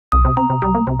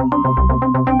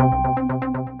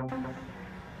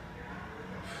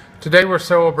Today we're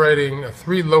celebrating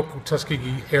 3 local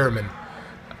Tuskegee Airmen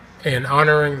and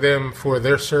honoring them for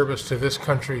their service to this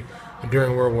country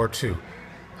during World War II.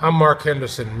 I'm Mark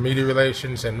Henderson, Media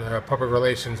Relations and Public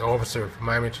Relations Officer for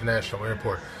Miami International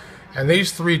Airport. And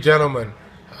these 3 gentlemen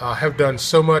have done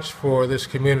so much for this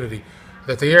community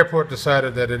that the airport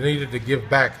decided that it needed to give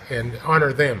back and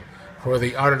honor them for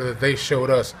the honor that they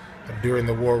showed us during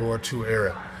the World War II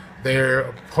era.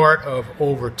 They're part of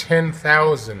over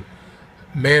 10,000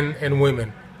 men and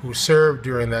women who served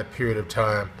during that period of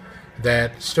time,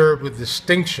 that served with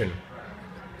distinction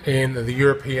in the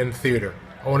European theater,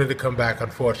 only to come back,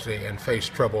 unfortunately, and face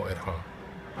trouble at home.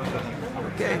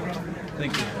 Okay.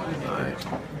 Thank you. All right.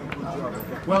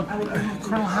 Well,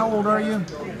 Colonel, how old are you?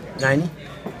 90.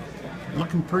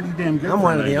 Looking pretty damn good. I'm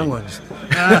one of the young ones.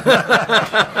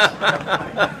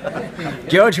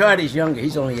 George Hardy's younger.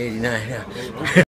 He's only 89 now.